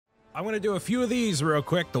I'm going to do a few of these real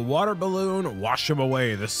quick. The water balloon, wash them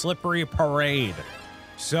away. The slippery parade.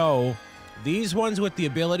 So, these ones with the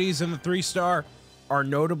abilities in the 3-star are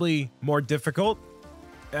notably more difficult.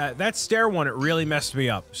 That stair one, it really messed me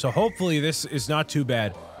up. So hopefully this is not too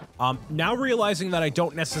bad. Now realizing that I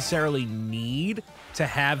don't necessarily need to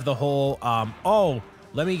have the whole, oh,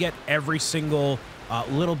 let me get every single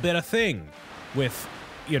little bit of thing with,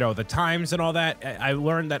 you know, the times and all that. I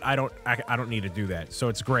learned that I don't need to do that. So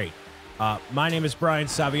it's great. My name is Brian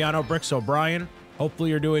Saviano, BricksOBrian. Hopefully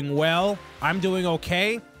you're doing well. I'm doing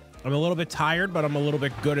okay. I'm a little bit tired, but I'm a little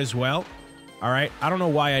bit good as well. All right. I don't know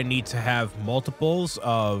why I need to have multiples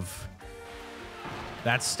of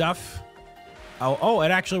that stuff. Oh,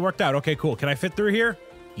 it actually worked out. Okay, cool. Can I fit through here?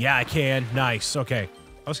 Yeah, I can. Nice. Okay.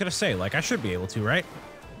 I was going to say, like, I should be able to, right?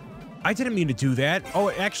 I didn't mean to do that.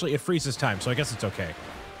 Oh, actually, it freezes time, so I guess it's okay.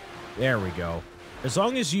 There we go. As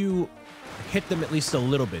long as you hit them at least a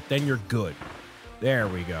little bit, then you're good. There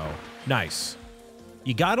we go. Nice.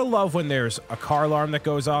 You gotta love when there's a car alarm that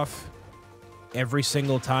goes off every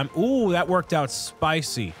single time. Ooh, that worked out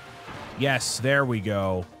spicy. Yes, there we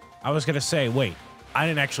go. I was gonna say, wait, I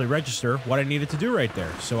didn't actually register what I needed to do right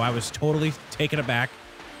there. So I was totally taken aback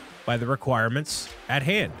by the requirements at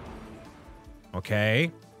hand.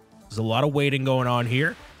 Okay. There's a lot of waiting going on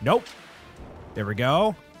here. Nope. There we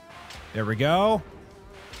go. There we go.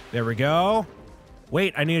 There we go.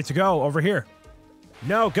 Wait, I needed to go over here.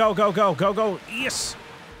 No, go, go, go, go, go. Yes.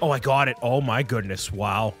 Oh, I got it. Oh, my goodness.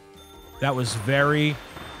 Wow. That was very,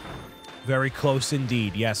 very close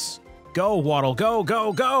indeed. Yes. Go, Waddle. Go,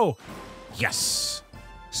 go, go. Yes.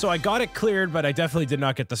 So I got it cleared, but I definitely did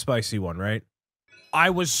not get the spicy one, right? I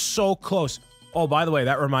was so close. Oh, by the way,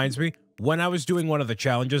 that reminds me. When I was doing one of the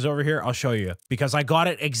challenges over here, I'll show you. Because I got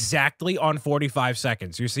it exactly on 45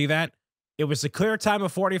 seconds. You see that? It was the clear time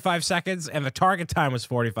of 45 seconds, and the target time was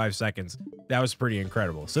 45 seconds. That was pretty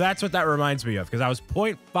incredible. So that's what that reminds me of, because I was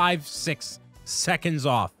 0.56 seconds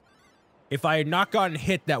off. If I had not gotten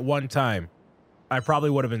hit that one time, I probably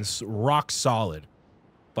would have been rock solid.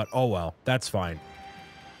 But oh well, that's fine.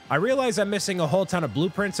 I realize I'm missing a whole ton of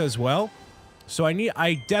blueprints as well. So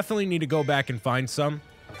I definitely need to go back and find some.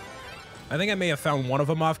 I think I may have found one of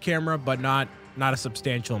them off camera, but not a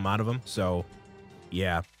substantial amount of them. So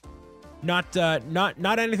yeah. Not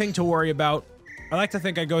anything to worry about. I like to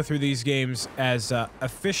think I go through these games as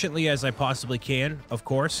efficiently as I possibly can. Of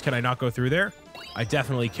course, can I not go through there? I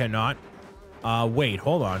definitely cannot. Wait,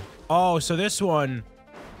 hold on. Oh, so this one...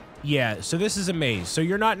 Yeah, so this is a maze. So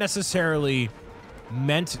you're not necessarily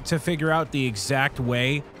meant to figure out the exact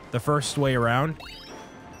way the first way around.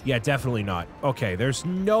 Yeah, definitely not. Okay, there's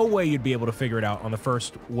no way you'd be able to figure it out on the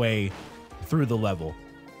first way through the level.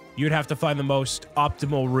 You'd have to find the most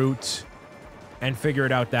optimal route and figure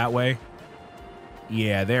it out that way.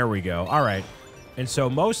 Yeah, there we go. All right. And so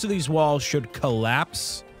most of these walls should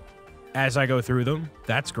collapse as I go through them.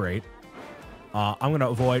 That's great. I'm going to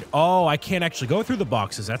avoid... Oh, I can't actually go through the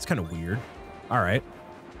boxes. That's kind of weird. All right.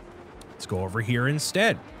 Let's go over here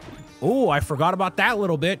instead. Oh, I forgot about that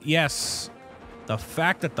little bit. Yes. The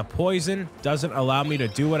fact that the poison doesn't allow me to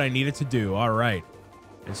do what I needed to do. All right.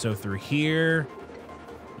 And so through here...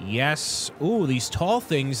 Yes. Ooh, these tall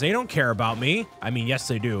things, they don't care about me. I mean, yes,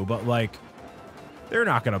 they do, but, like, they're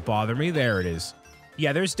not going to bother me. There it is.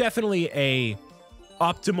 Yeah, there's definitely a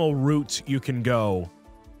optimal route you can go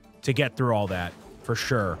to get through all that, for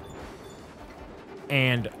sure.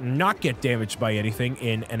 And not get damaged by anything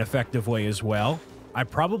in an effective way as well. I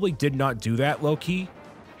probably did not do that, low-key.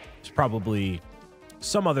 There's probably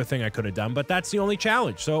some other thing I could have done, but that's the only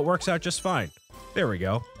challenge, so it works out just fine. There we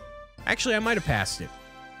go. Actually, I might have passed it.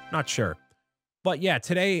 Not sure. But yeah,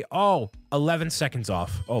 today, 11 seconds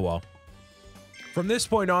off. Oh, well. From this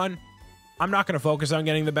point on, I'm not going to focus on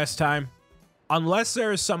getting the best time. Unless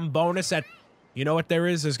there's some bonus at... You know what there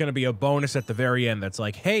is? There's going to be a bonus at the very end that's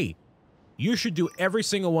like, hey, you should do every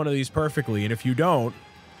single one of these perfectly. And if you don't,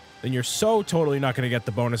 then you're so totally not going to get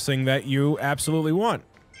the bonus thing that you absolutely want.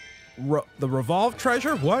 The revolve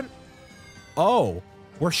treasure? What? Oh,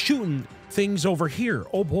 we're shooting things over here.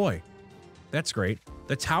 Oh, boy. That's great.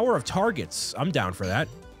 The Tower of Targets. I'm down for that.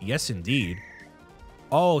 Yes, indeed.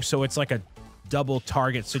 Oh, so it's like a double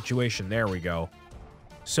target situation. There we go.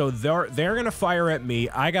 So they're going to fire at me.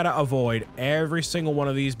 I got to avoid every single one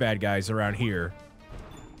of these bad guys around here.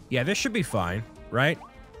 Yeah, this should be fine, right?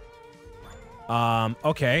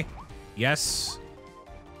 Okay. Yes.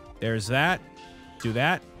 There's that. Do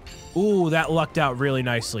that. Ooh, that lucked out really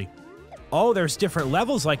nicely. Oh, there's different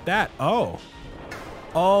levels like that. Oh.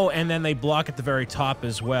 Oh, and then they block at the very top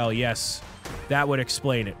as well. Yes. That would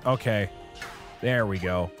explain it. Okay. There we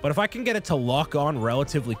go. But if I can get it to lock on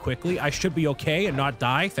relatively quickly, I should be okay and not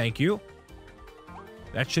die. Thank you.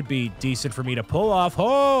 That should be decent for me to pull off.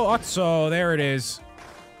 Oh, Otso, there it is.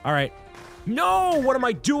 All right. No, what am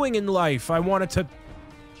I doing in life? I wanted to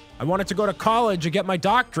go to college and get my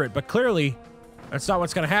doctorate, but clearly that's not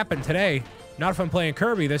what's going to happen today. Not if I'm playing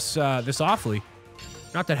Kirby this awfully.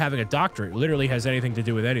 Not that having a doctorate literally has anything to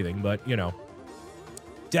do with anything, but, you know.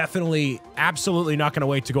 Definitely, absolutely not going to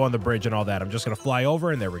wait to go on the bridge and all that. I'm just going to fly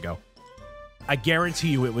over, and there we go. I guarantee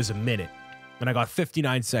you it was a minute, and I got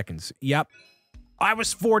 59 seconds. Yep. I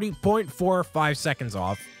was 40.45 seconds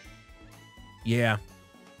off. Yeah.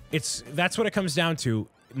 That's what it comes down to.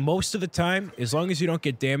 Most of the time, as long as you don't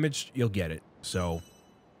get damaged, you'll get it. So,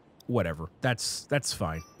 whatever. That's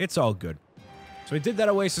fine. It's all good. So I did that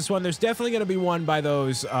Oasis one. There's definitely going to be one by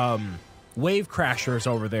those wave crashers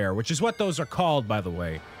over there, which is what those are called, by the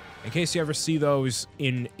way. In case you ever see those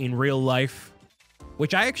in real life,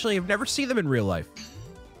 which I actually have never seen them in real life.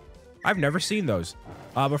 I've never seen those.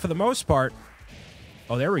 But for the most part,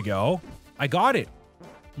 oh, there we go. I got it.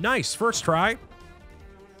 Nice. First try.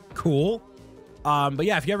 Cool. But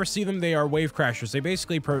yeah, if you ever see them, they are wave crashers. They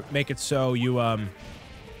basically make it so you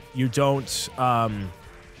don't,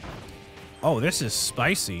 oh, this is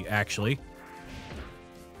spicy, actually.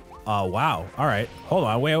 Oh, wow. All right. Hold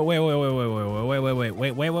on. Wait.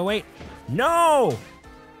 No!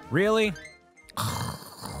 Really?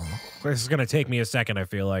 This is going to take me a second, I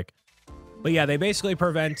feel like. But yeah, they basically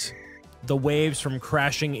prevent the waves from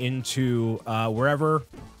crashing into wherever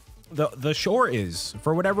the shore is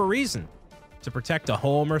for whatever reason. To protect a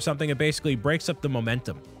home or something, it basically breaks up the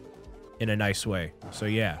momentum in a nice way. So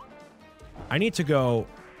yeah. I need to go...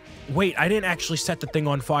 Wait, I didn't actually set the thing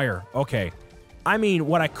on fire. Okay. I mean,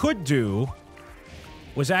 what I could do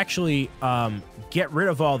was actually get rid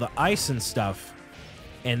of all the ice and stuff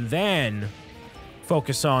and then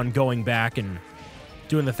focus on going back and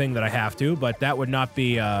doing the thing that I have to, but that would not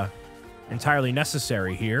be entirely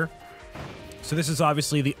necessary here. So this is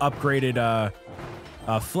obviously the upgraded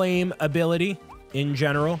flame ability in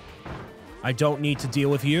general. I don't need to deal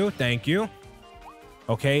with you. Thank you.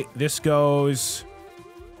 Okay, this goes...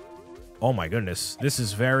 Oh my goodness. This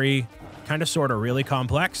is very... kind of sort of really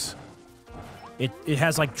complex. It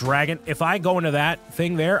has like dragon... If I go into that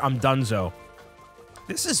thing there, I'm donezo.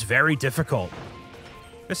 This is very difficult.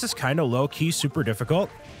 This is kind of low-key super difficult.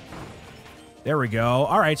 There we go.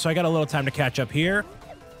 All right, so I got a little time to catch up here.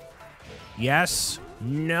 Yes.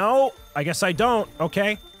 No. I guess I don't.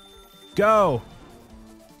 Okay. Go.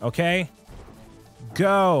 Okay.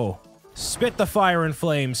 Go. Spit the fire and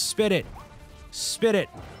flames. Spit it. Spit it.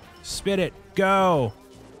 Spit it. Go.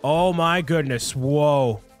 Oh my goodness.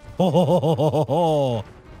 Whoa. Oh,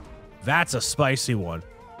 that's a spicy one.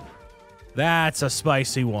 That's a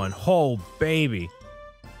spicy one. Oh, baby.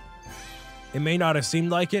 It may not have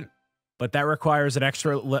seemed like it, but that requires an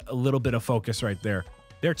extra little bit of focus right there.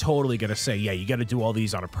 They're totally going to say, yeah, you got to do all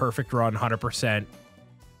these on a perfect run, 100%.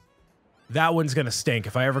 That one's going to stink.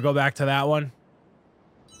 If I ever go back to that one,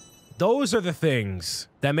 those are the things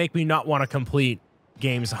that make me not want to complete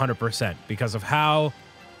games 100% because of how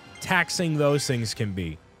taxing those things can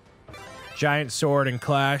be. Giant sword and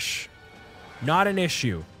clash, not an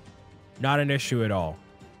issue. Not an issue at all.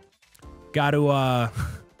 Got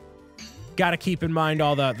to keep in mind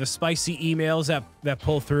all the spicy emails that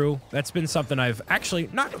pull through. That's been something I've actually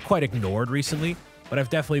not quite ignored recently, but I've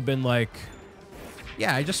definitely been like,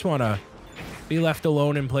 yeah, I just want to be left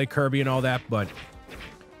alone and play Kirby and all that. But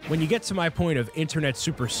when you get to my point of internet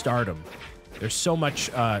superstardom, there's so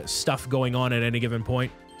much stuff going on at any given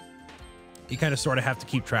point. You kind of sort of have to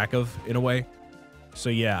keep track of in a way. So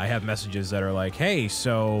yeah, I have messages that are like, hey,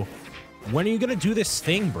 so when are you going to do this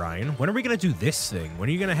thing, Brian? When are we going to do this thing? When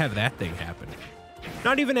are you going to have that thing happen?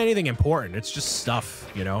 Not even anything important. It's just stuff,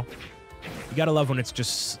 you know? You got to love when it's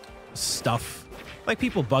just stuff. Like,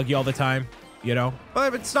 people bug you all the time, you know?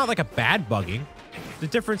 But it's not like a bad bugging. The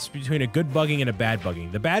difference between a good bugging and a bad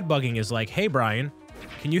bugging. The bad bugging is like, hey, Brian,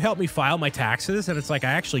 can you help me file my taxes? And it's like,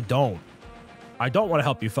 I actually don't. I don't want to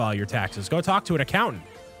help you file your taxes. Go talk to an accountant.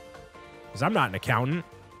 Because I'm not an accountant.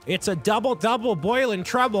 It's a double boiling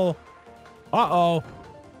trouble. Uh-oh.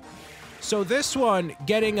 So this one,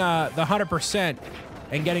 getting the 100%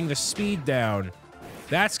 and getting the speed down,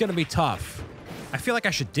 that's going to be tough. I feel like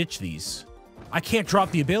I should ditch these. I can't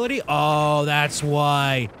drop the ability? Oh, that's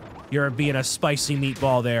why you're being a spicy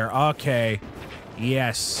meatball there. Okay.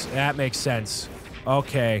 Yes, that makes sense.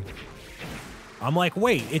 Okay. I'm like,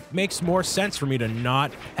 wait, it makes more sense for me to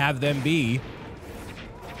not have them be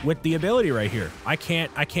with the ability right here. I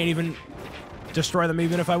can't even destroy them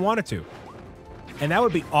even if I wanted to. And that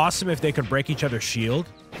would be awesome if they could break each other's shield.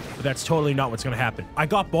 But that's totally not what's going to happen. I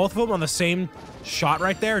got both of them on the same shot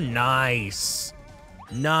right there. Nice.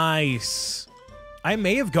 Nice. I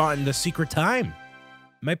may have gotten the secret time.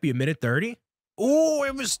 Might be 1:30. Oh,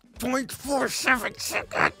 it was 0.47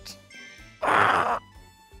 seconds. Ah.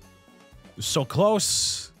 So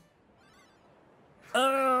close.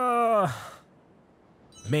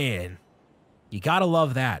 Man, you gotta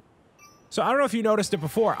love that. So I don't know if you noticed it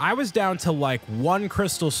before. I was down to like 1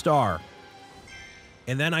 crystal star.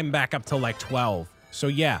 And then I'm back up to like 12. So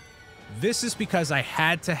yeah, this is because I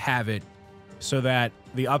had to have it so that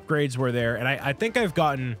the upgrades were there. And I think I'm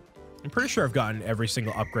pretty sure I've gotten every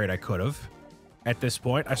single upgrade I could have at this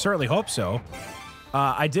point. I certainly hope so.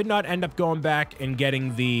 I did not end up going back and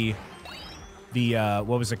getting the what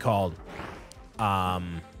was it called?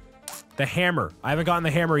 The hammer. I haven't gotten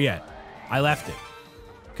the hammer yet. I left it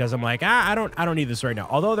because I'm like, I don't need this right now.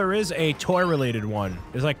 Although there is a toy related one.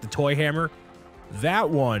 It's like the toy hammer. That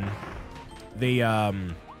one, that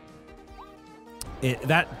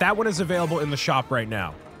one is available in the shop right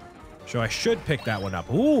now. So I should pick that one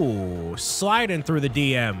up. Ooh, sliding through the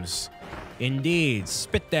DMs. Indeed.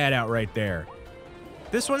 Spit that out right there.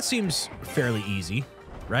 This one seems fairly easy,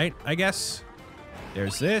 right? I guess.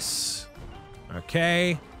 There's this.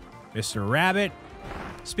 Okay. Mr. Rabbit.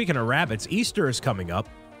 Speaking of rabbits, Easter is coming up,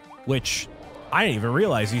 which I didn't even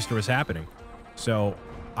realize Easter was happening. So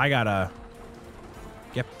I gotta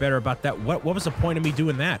get better about that. What was the point of me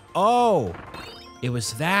doing that? Oh, it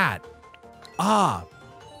was that. Ah.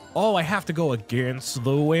 Oh, I have to go against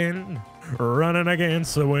the wind. Running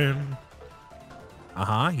against the wind.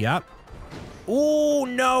 Uh-huh, yep. Oh,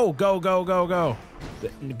 no. Go, go, go, go.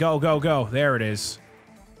 Go, go, go. There it is.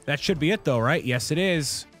 That should be it, though, right? Yes, it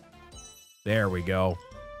is. There we go.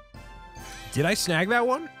 Did I snag that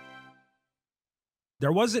one?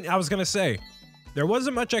 There wasn't, I was going to say, there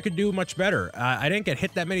wasn't much I could do much better. I didn't get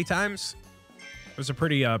hit that many times. It was a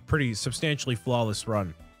pretty substantially flawless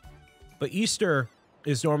run. But Easter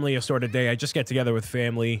is normally a sort of day I just get together with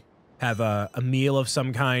family, have a meal of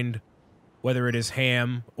some kind, whether it is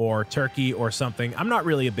ham or turkey or something. I'm not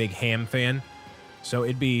really a big ham fan, so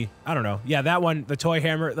it'd be, I don't know. Yeah, that one, the toy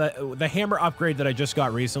hammer, the hammer upgrade that I just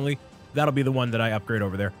got recently, that'll be the one that I upgrade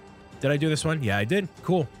over there. Did I do this one? Yeah, I did.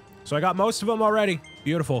 Cool. So I got most of them already.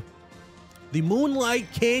 Beautiful. The Moonlight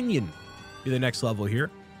Canyon be the next level here,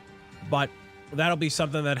 but that'll be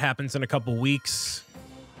something that happens in a couple weeks.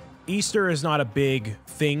 Easter is not a big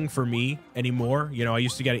thing for me anymore. You know, I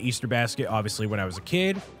used to get an Easter basket, obviously, when I was a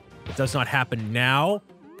kid. It does not happen now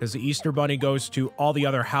because the Easter Bunny goes to all the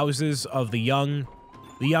other houses of the young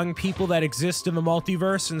people that exist in the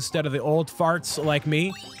multiverse instead of the old farts like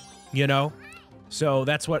me, you know? So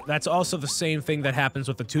that's also the same thing that happens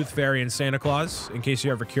with the Tooth Fairy and Santa Claus, in case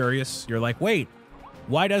you're ever curious. You're like, wait,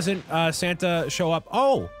 why doesn't Santa show up?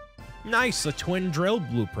 Oh, nice, a twin drill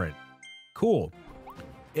blueprint. Cool.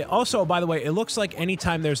 It also, by the way, it looks like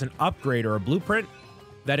anytime there's an upgrade or a blueprint,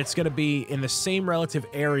 that it's going to be in the same relative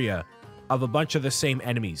area of a bunch of the same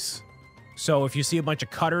enemies. So if you see a bunch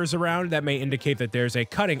of cutters around, that may indicate that there's a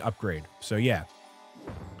cutting upgrade. So yeah.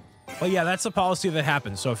 But yeah, that's the policy that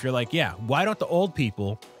happens. So if you're like, yeah, why don't the old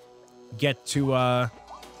people get to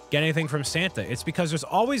get anything from Santa? It's because there's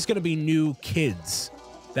always going to be new kids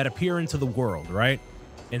that appear into the world, right?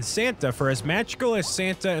 And Santa, for as magical as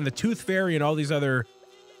Santa and the Tooth Fairy and all these other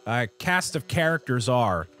cast of characters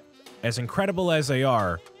are, as incredible as they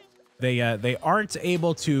are, they aren't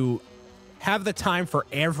able to have the time for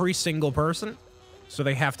every single person, so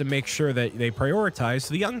they have to make sure that they prioritize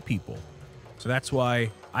the young people. So that's why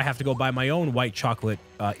I have to go buy my own white chocolate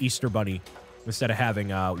Easter bunny instead of having,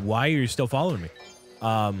 why are you still following me?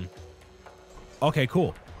 Okay,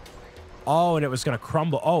 cool. Oh, and it was going to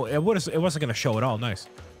crumble. Oh, it wasn't going to show at all. Nice.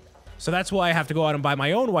 So that's why I have to go out and buy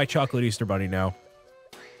my own white chocolate Easter bunny now.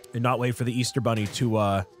 And not wait for the Easter bunny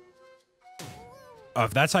to,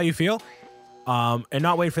 if that's how you feel, and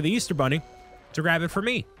not wait for the Easter bunny to grab it for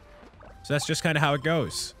me. So that's just kind of how it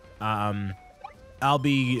goes. I'll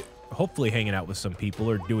be hopefully hanging out with some people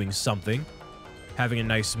or doing something, having a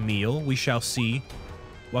nice meal. We shall see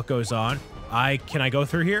what goes on. Can I go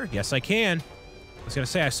through here? Yes, I can. I was going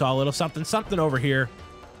to say, I saw a little something, something over here.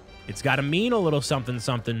 It's got to mean a little something,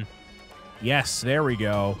 something. Yes, there we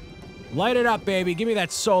go. Light it up, baby. Give me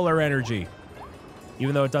that solar energy.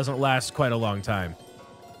 Even though it doesn't last quite a long time.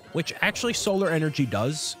 Which actually solar energy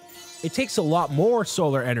does. It takes a lot more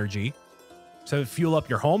solar energy to fuel up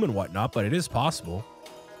your home and whatnot, but it is possible.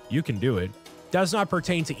 You can do it. Does not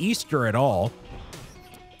pertain to Easter at all.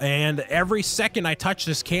 And every second I touch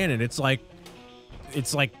this cannon, it's like,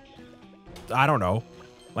 I don't know,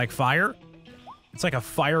 like fire? It's like a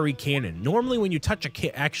fiery cannon. Normally when you touch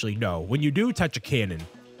a actually, no. When you do touch a cannon,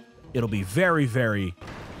 it'll be very, very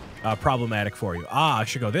problematic for you. Ah, I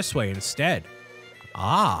should go this way instead.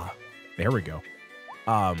 Ah, there we go.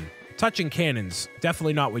 Touching cannons,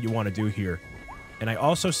 definitely not what you want to do here. And I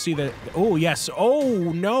also see that... Oh, yes.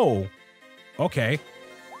 Oh, no. Okay. I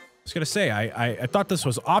was going to say, I thought this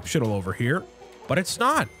was optional over here, but it's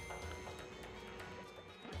not.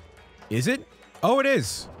 Is it? Oh, it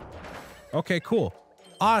is. Okay, cool.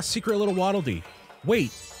 Ah, secret little Waddle Dee.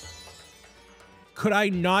 Wait. Could I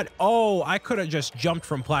not? Oh, I could have just jumped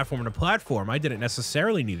from platform to platform. I didn't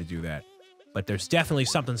necessarily need to do that. But there's definitely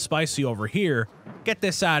something spicy over here. Get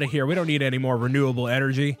this out of here. We don't need any more renewable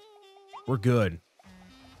energy. We're good.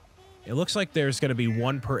 It looks like there's going to be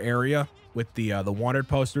one per area with the wanted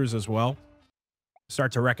posters as well.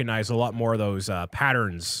 Start to recognize a lot more of those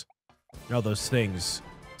patterns. You know, those things.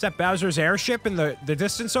 Is that Bowser's airship in the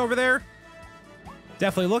distance over there?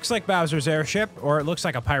 Definitely looks like Bowser's airship, or it looks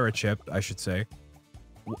like a pirate ship, I should say.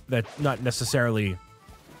 That not necessarily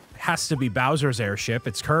has to be Bowser's airship.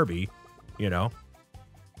 It's Kirby, you know.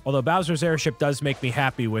 Although Bowser's airship does make me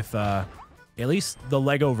happy with at least the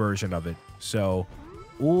Lego version of it. So,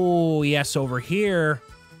 ooh, yes, over here.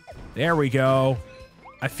 There we go.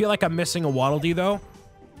 I feel like I'm missing a Waddle Dee, though.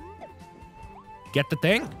 Get the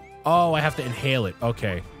thing? Oh, I have to inhale it.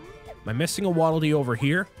 Okay. Am I missing a Waddle Dee over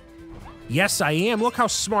here? Yes, I am. Look how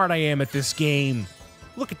smart I am at this game.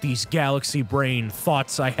 Look at these galaxy brain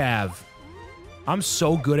thoughts I have. I'm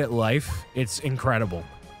so good at life. It's incredible.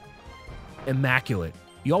 Immaculate.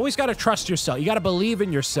 You always got to trust yourself. You got to believe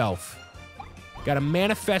in yourself. You got to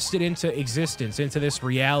manifest it into existence, into this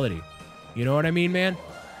reality. You know what I mean, man?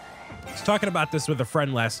 I was talking about this with a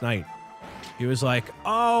friend last night. He was like,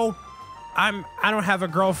 oh, I don't have a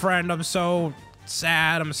girlfriend. I'm so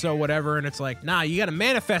sad. I'm so whatever. And it's like, nah, you got to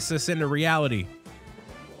manifest this into reality,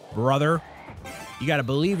 brother. You got to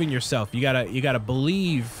believe in yourself. You got to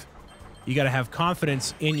believe. You got to have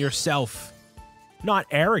confidence in yourself. Not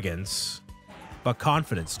arrogance, but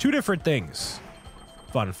confidence. Two different things.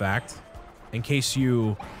 Fun fact. In case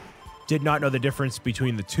you did not know the difference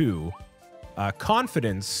between the two,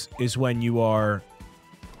 confidence is when you are...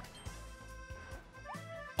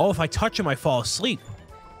 Oh, if I touch him, I fall asleep.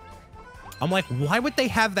 I'm like, why would they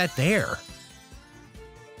have that there?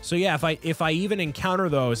 So yeah, if I even encounter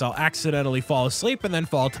those, I'll accidentally fall asleep and then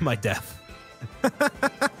fall to my death.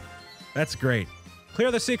 That's great. Clear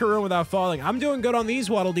the secret room without falling. I'm doing good on these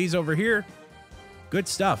Waddle Dees over here. Good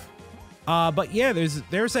stuff. But yeah,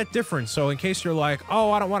 there's that difference. So in case you're like, oh,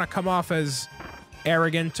 I don't want to come off as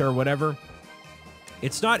arrogant or whatever.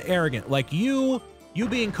 It's not arrogant. Like you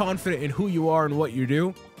being confident in who you are and what you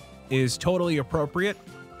do is totally appropriate.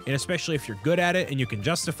 And especially if you're good at it and you can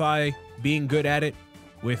justify being good at it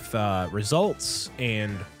with results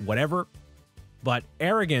and whatever. But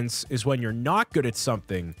arrogance is when you're not good at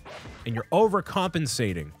something and you're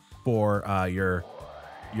overcompensating for your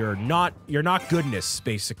not goodness,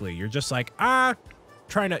 basically. You're just like, you're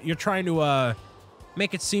trying to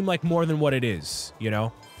make it seem like more than what it is, you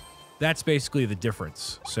know? That's basically the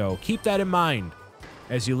difference. So keep that in mind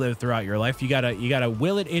as you live throughout your life. You gotta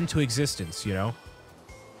will it into existence, you know?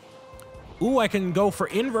 Ooh, I can go for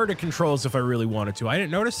inverted controls if I really wanted to. I didn't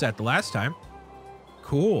notice that the last time.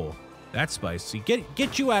 Cool. That's spicy.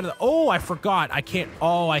 Get you out of the... Oh, I forgot. I can't...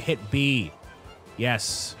 Oh, I hit B.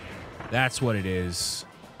 Yes. That's what it is.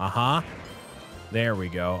 Uh-huh. There we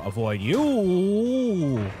go. Avoid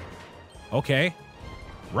you. Okay.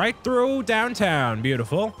 Right through downtown.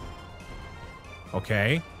 Beautiful.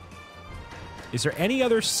 Okay. Is there any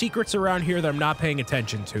other secrets around here that I'm not paying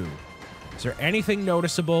attention to? Is there anything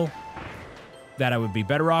noticeable that I would be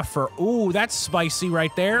better off for? Ooh, that's spicy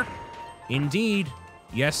right there. Indeed.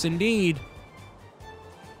 Yes, indeed.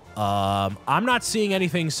 I'm not seeing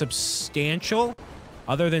anything substantial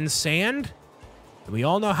other than sand. We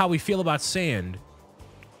all know how we feel about sand.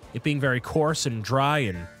 It being very coarse and dry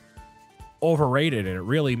and overrated, and it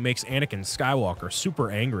really makes Anakin Skywalker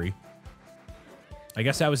super angry. I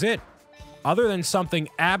guess that was it. Other than something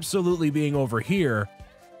absolutely being over here,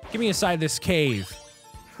 give me inside this cave.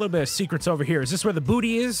 A little bit of secrets over here. Is this where the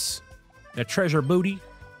booty is? That treasure booty,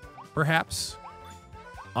 perhaps?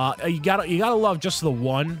 You gotta love just the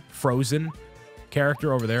one frozen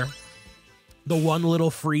character over there. The one little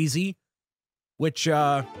Freezy, which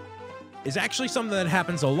is actually something that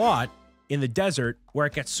happens a lot in the desert where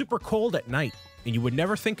it gets super cold at night. And you would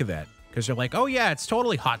never think of that because you're like, oh yeah, it's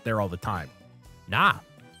totally hot there all the time. Nah.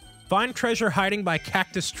 Find treasure hiding by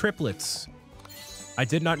cactus triplets. I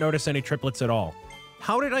did not notice any triplets at all.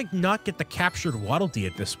 How did I not get the captured Waddle Dee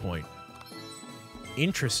at this point?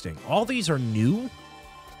 Interesting. All these are new?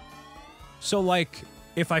 So, like,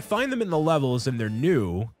 if I find them in the levels and they're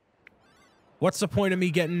new, what's the point of me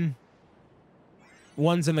getting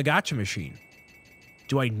ones in the gacha machine?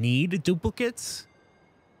 Do I need duplicates?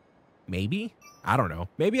 Maybe? I don't know.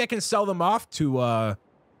 Maybe I can sell them off to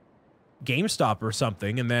GameStop or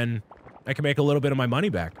something, and then I can make a little bit of my money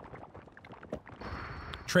back.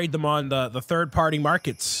 Trade them on the third-party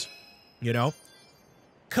markets, you know?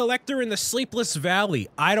 Collector in the Sleepless Valley.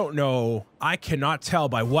 I don't know. I cannot tell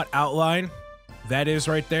by what outline that is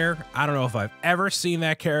right there. I don't know if I've ever seen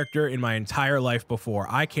that character in my entire life before.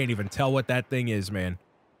 I can't even tell what that thing is, man.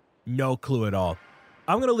 No clue at all.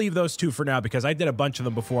 I'm going to leave those two for now because I did a bunch of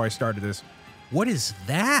them before I started this. What is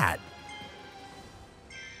that?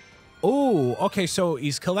 Oh, okay, so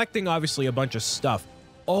he's collecting, obviously, a bunch of stuff.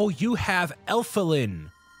 Oh, you have Elfilin.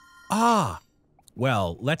 Ah.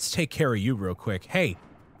 Well, let's take care of you real quick. Hey,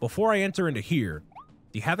 before I enter into here,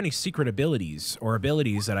 do you have any secret abilities or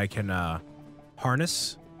abilities that I can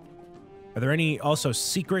harness? Are there any also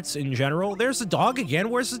secrets in general? There's the dog again.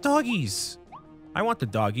 Where's the doggies? I want the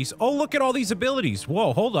doggies. Oh, look at all these abilities.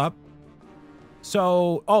 Whoa, hold up.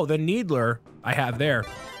 So, oh, the Needler I have there.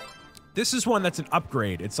 This is one that's an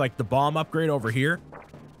upgrade. It's like the bomb upgrade over here.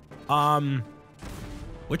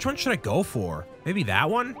 Which one should I go for? Maybe that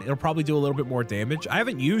one? It'll probably do a little bit more damage. I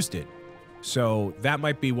haven't used it, so that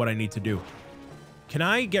might be what I need to do. Can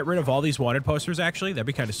I get rid of all these wanted posters, actually? That'd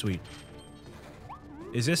be kind of sweet.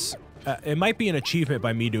 Is this... it might be an achievement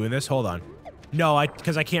by me doing this. Hold on. No,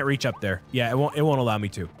 because I can't reach up there. Yeah, it won't allow me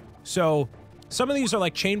to. So, some of these are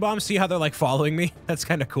like chain bombs. See how they're like following me? That's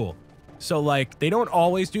kind of cool. So, like, they don't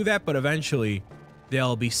always do that, but eventually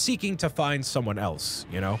they'll be seeking to find someone else,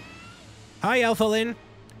 you know? Hi, Elfilin.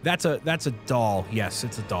 That's a doll. Yes,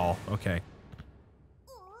 it's a doll. Okay.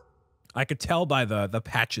 I could tell by the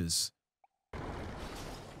patches.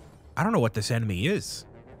 I don't know what this enemy is.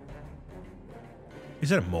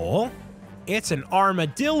 Is it a mole? It's an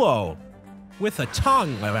armadillo with a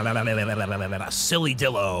tongue.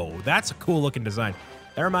 Sillydillo. That's a cool looking design.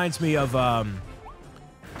 That reminds me of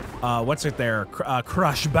what's it there?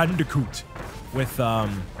 Crush Bandicoot with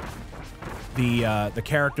the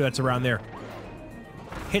character that's around there.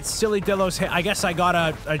 Hit Sillydillo's hit. I guess I got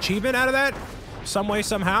an achievement out of that? Some way,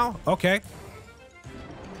 somehow? Okay.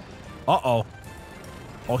 Uh-oh.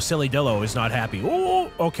 Oh, Sillydillo is not happy. Oh,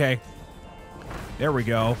 okay. There we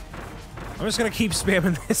go. I'm just gonna keep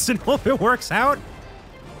spamming this and hope it works out.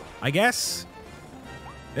 I guess.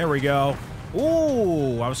 There we go.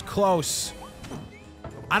 Ooh, I was close.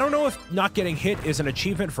 I don't know if not getting hit is an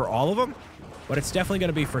achievement for all of them, but it's definitely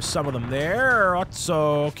gonna be for some of them. There.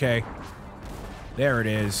 So, okay. There it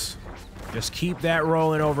is. Just keep that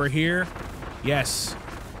rolling over here. Yes.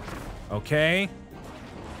 Okay.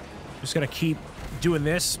 Just gonna keep doing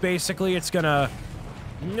this, basically. It's gonna...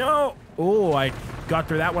 No! Oh, I got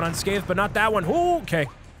through that one unscathed, but not that one. Oh, okay.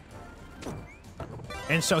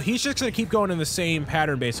 And so he's just gonna keep going in the same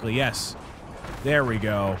pattern, basically. Yes. There we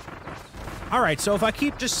go. Alright, so if I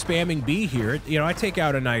keep just spamming B here, you know, I take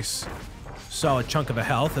out a nice solid chunk of the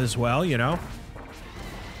health as well, you know?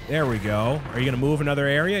 There we go. Are you gonna move another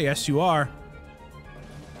area? Yes, you are.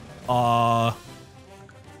 A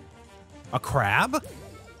crab?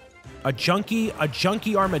 A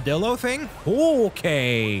junky armadillo thing?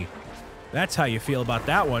 Okay. That's how you feel about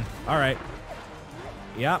that one. All right.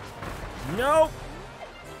 Yep. Nope.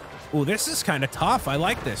 Oh, this is kind of tough. I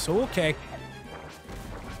like this. Okay.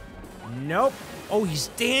 Nope. Oh, he's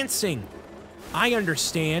dancing. I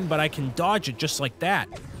understand, but I can dodge it just like that.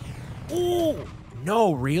 Oh,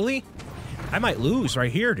 no, really? I might lose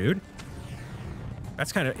right here, dude.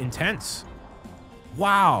 That's kind of intense.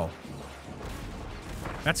 Wow.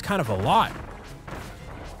 That's kind of a lot.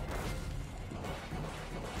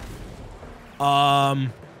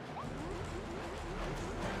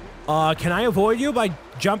 Can I avoid you by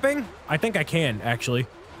jumping? I think I can, actually.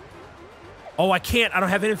 Oh, I can't. I don't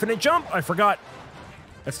have an infinite jump. I forgot.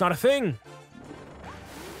 That's not a thing.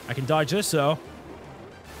 I can dodge this, though.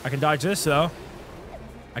 I can dodge this, though.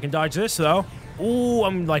 I can dodge this, though. Ooh,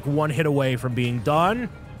 I'm like one hit away from being done.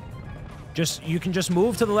 You can just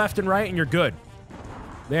move to the left and right and you're good.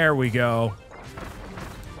 There we go.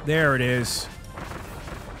 There it is.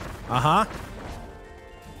 Uh-huh.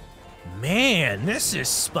 Man, this is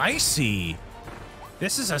spicy.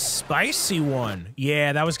 This is a spicy one.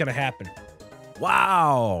 Yeah, that was gonna happen.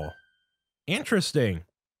 Wow. Interesting.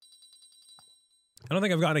 I don't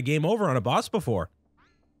think I've gotten a game over on a boss before.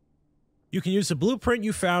 You can use the blueprint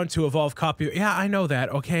you found to evolve copy. Yeah, I know that.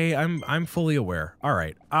 Okay, I'm fully aware. All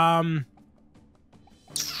right. It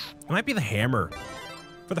might be the hammer.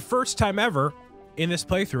 For the first time ever, in this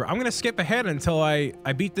playthrough. I'm gonna skip ahead until I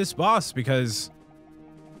beat this boss because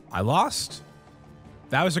I lost.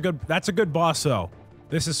 That's a good boss though.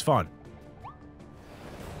 This is fun.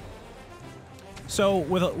 So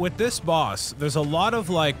with this boss, there's a lot of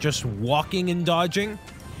like just walking and dodging.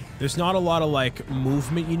 There's not a lot of like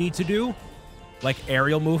movement you need to do, like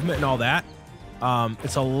aerial movement and all that.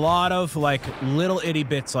 It's a lot of like little itty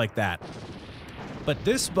bits like that. But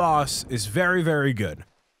this boss is very, very good.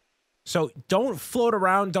 So don't float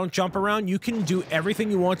around, don't jump around. You can do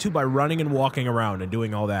everything you want to by running and walking around and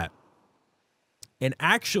doing all that. And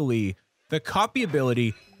actually, the copy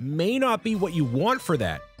ability may not be what you want for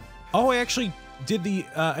that. Oh, I actually did the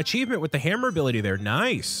achievement with the hammer ability there.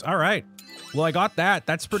 Nice. All right. Well, I got that.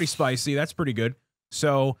 That's pretty spicy. That's pretty good.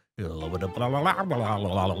 So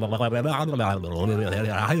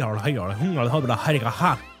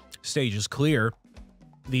stage is clear.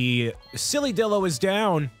 The Sillydillo is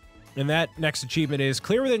down, and that next achievement is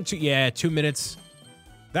clear within 2 minutes.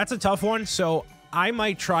 That's a tough one, so I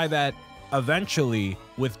might try that eventually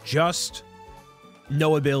with just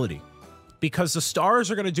no ability, because the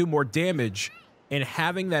stars are going to do more damage, and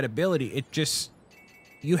having that ability, it just,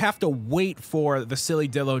 you have to wait for the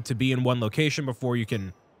Sillydillo to be in one location before you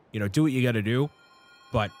can, you know, do what you got to do.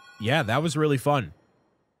 But yeah, that was really fun.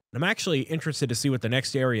 I'm actually interested to see what the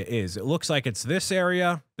next area is. It looks like it's this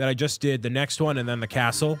area that I just did, the next one, and then the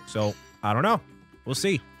castle. So, I don't know. We'll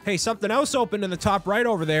see. Hey, something else opened in the top right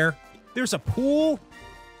over there. There's a pool.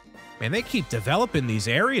 Man, they keep developing these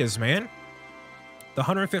areas, man. The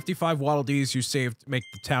 155 Waddle Dees you saved make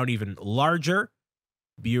the town even larger.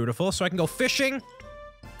 Beautiful. So I can go fishing,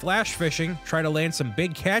 flash fishing, try to land some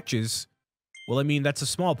big catches. Well, I mean, that's a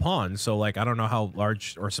small pond, so, like, I don't know how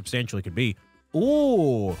large or substantial it could be.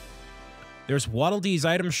 Ooh, there's Waddle Dee's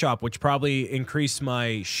item shop, which probably increased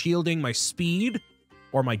my shielding, my speed,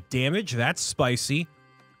 or my damage. That's spicy.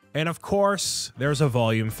 And of course, there's a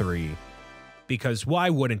volume 3, because why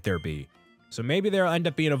wouldn't there be? So maybe there'll end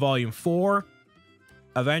up being a volume 4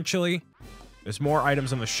 eventually. There's more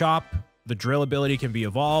items in the shop. The drill ability can be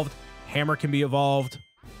evolved. Hammer can be evolved.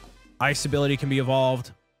 Ice ability can be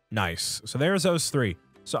evolved. Nice. So there's those 3.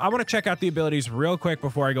 So I want to check out the abilities real quick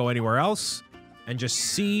before I go anywhere else and just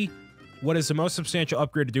see what is the most substantial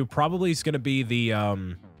upgrade to do. Probably is going to be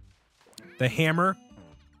the hammer,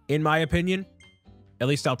 in my opinion. At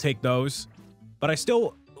least I'll take those. But I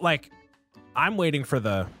still, like, I'm waiting for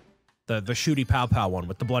the shooty pow pow one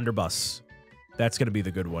with the blunderbuss. That's going to be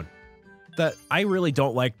the good one. I really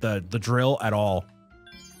don't like the drill at all.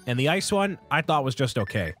 And the ice one, I thought was just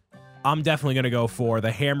okay. I'm definitely going to go for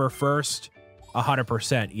the hammer first.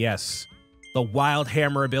 100%, yes. The wild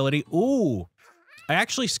hammer ability. Ooh. I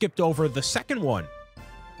actually skipped over the second one.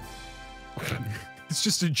 It's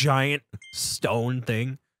just a giant stone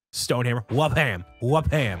thing. Stone hammer. Whoop ham. Whoop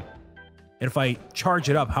ham. And if I charge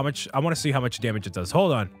it up, how much... I want to see how much damage it does.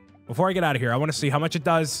 Hold on. Before I get out of here, I want to see how much it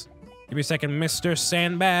does. Give me a second, Mr.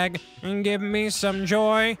 Sandbag. And give me some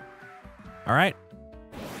joy. All right.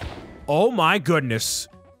 Oh my goodness.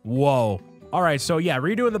 Whoa. All right, so yeah,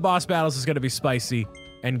 redoing the boss battles is going to be spicy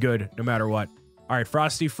and good no matter what. All right,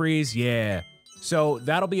 Frosty Freeze, yeah. So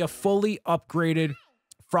that'll be a fully upgraded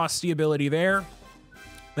Frosty ability there.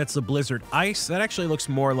 That's the Blizzard Ice. That actually looks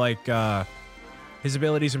more like his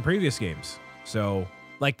abilities in previous games. So,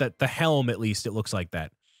 like the helm, at least, it looks like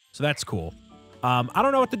that. So that's cool. I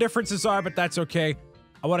don't know what the differences are, but that's okay.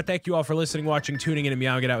 I want to thank you all for listening, watching, tuning in, and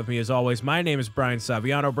meowing it out with me as always. My name is Brian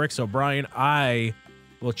Saviano, BricksOBrian. I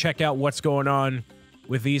will check out what's going on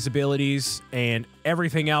with these abilities and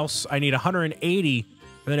everything else. I need 180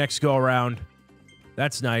 for the next go-around.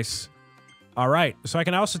 That's nice. All right, so I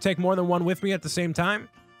can also take more than one with me at the same time?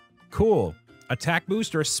 Cool. Attack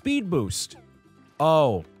boost or a speed boost?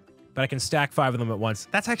 Oh, but I can stack 5 of them at once.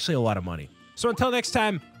 That's actually a lot of money. So until next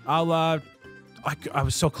time, I'll, I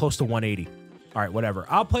was so close to 180. All right, whatever.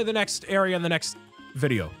 I'll play the next area in the next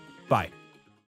video. Bye.